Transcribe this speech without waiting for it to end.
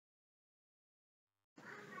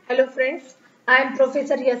Hello friends, I am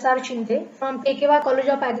Prof.S.R.Shinde from KKWagh College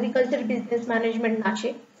of Agriculture Business Management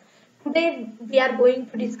Nashik. Today we are going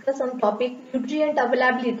to discuss on topic nutrient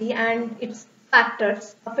availability and its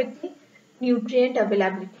factors affecting nutrient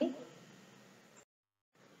availability.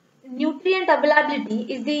 Nutrient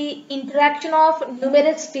availability is the interaction of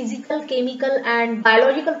numerous physical, chemical and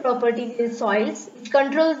biological properties in soils which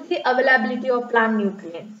controls the availability of plant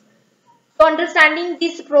nutrients. So understanding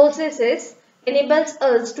these processes enables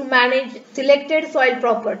us to manage selected soil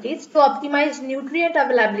properties to optimize nutrient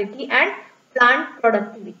availability and plant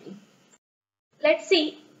productivity. Let's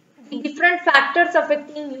see the different factors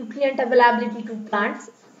affecting nutrient availability to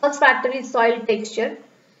plants. First factor is soil texture.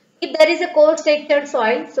 If there is a coarse textured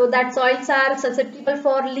soil, so that soils are susceptible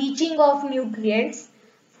for leaching of nutrients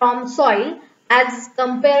from soil as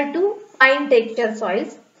compared to fine textured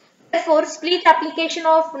soils. Therefore, split application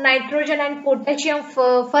of nitrogen and potassium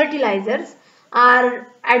fertilizers are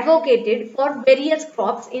advocated for various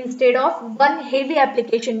crops instead of one heavy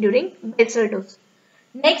application during basal dose.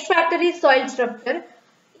 Next factor is soil structure.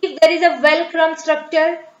 If there is a well-crumbed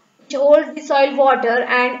structure which holds the soil water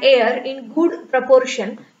and air in good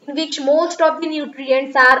proportion, in which most of the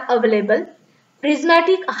nutrients are available,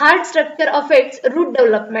 prismatic hard structure affects root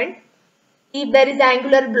development. If there is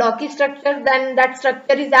angular blocky structure, then that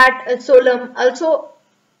structure is at solemn also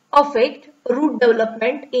affect root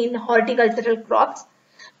development in horticultural crops.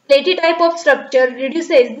 Platy type of structure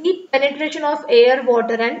reduces the penetration of air,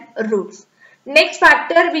 water and roots. Next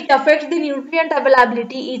factor which affects the nutrient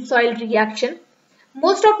availability is soil reaction.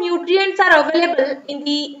 Most of nutrients are available in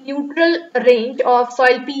the neutral range of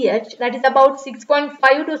soil pH, that is about 6.5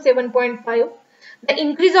 to 7.5. The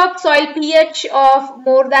increase of soil pH of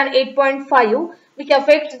more than 8.5 which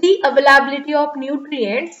affects the availability of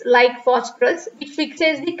nutrients like phosphorus which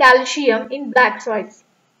fixes the calcium in black soils.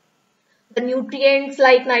 The nutrients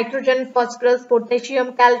like nitrogen, phosphorus,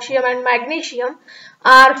 potassium, calcium and magnesium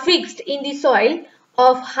are fixed in the soil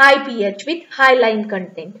of high pH with high lime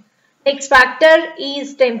content. Next factor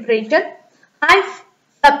is temperature. High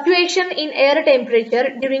fluctuation in air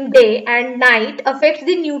temperature during day and night affects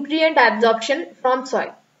the nutrient absorption from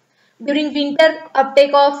soil. During winter,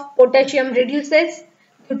 uptake of potassium reduces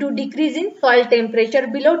due to decrease in soil temperature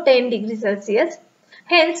below 10 degrees Celsius.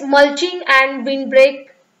 Hence, mulching and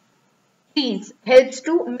windbreak trees helps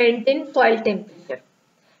to maintain soil temperature.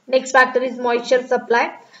 Next factor is moisture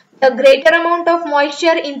supply. The greater amount of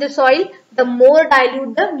moisture in the soil, the more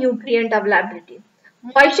dilute the nutrient availability.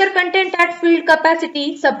 Moisture content at field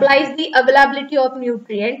capacity supplies the availability of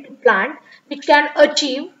nutrient to plant which can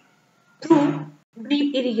achieve through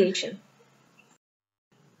drip irrigation.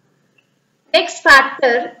 Next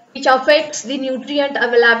factor which affects the nutrient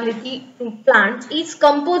availability to plants is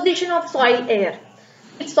composition of soil air.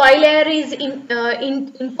 If soil air is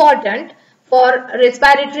important for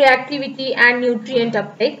respiratory activity and nutrient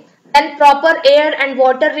uptake, then proper air and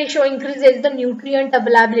water ratio increases the nutrient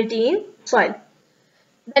availability in soil.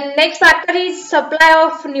 The next factor is supply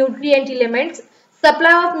of nutrient elements.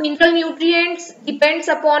 Supply of mineral nutrients depends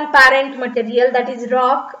upon parent material, that is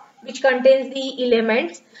rock which contains the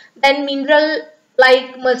elements. Then mineral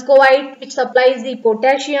like muscovite which supplies the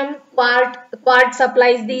potassium, quartz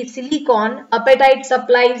supplies the silicon, apatite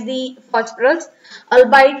supplies the phosphorus,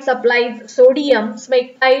 albite supplies sodium,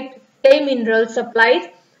 smectite clay mineral supplies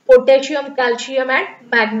potassium, calcium and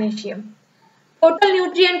magnesium. Total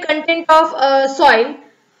nutrient content of soil.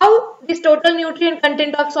 How this total nutrient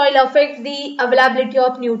content of soil affects the availability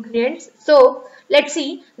of nutrients? So let's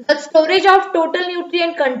see. The storage of total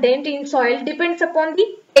nutrient content in soil depends upon the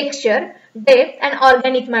texture, depth and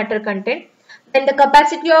organic matter content. Then the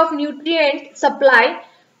capacity of nutrient supply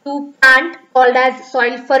to plant called as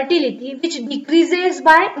soil fertility, which decreases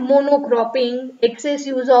by monocropping, excess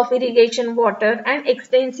use of irrigation water and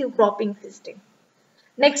extensive cropping system.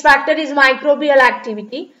 Next factor is microbial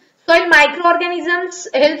activity. Soil microorganisms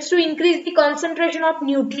helps to increase the concentration of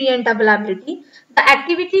nutrient availability. The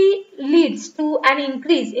activity leads to an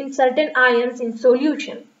increase in certain ions in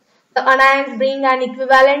solution. The anions bring an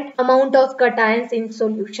equivalent amount of cations in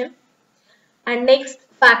solution. And next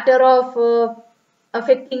factor of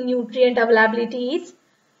affecting nutrient availability is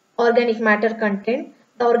organic matter content.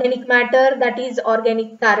 The organic matter, that is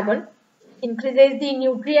organic carbon, increases the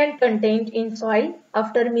nutrient content in soil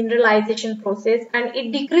after mineralization process and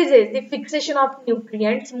it decreases the fixation of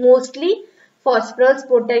nutrients, mostly phosphorus,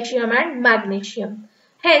 potassium and magnesium.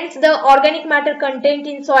 Hence, the organic matter content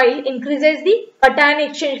in soil increases the cation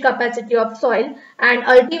exchange capacity of soil and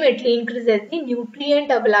ultimately increases the nutrient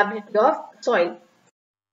availability of soil.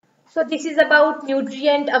 So this is about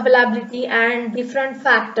nutrient availability and different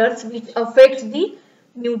factors which affects the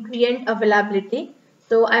nutrient availability.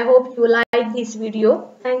 So I hope you like this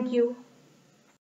video. Thank you.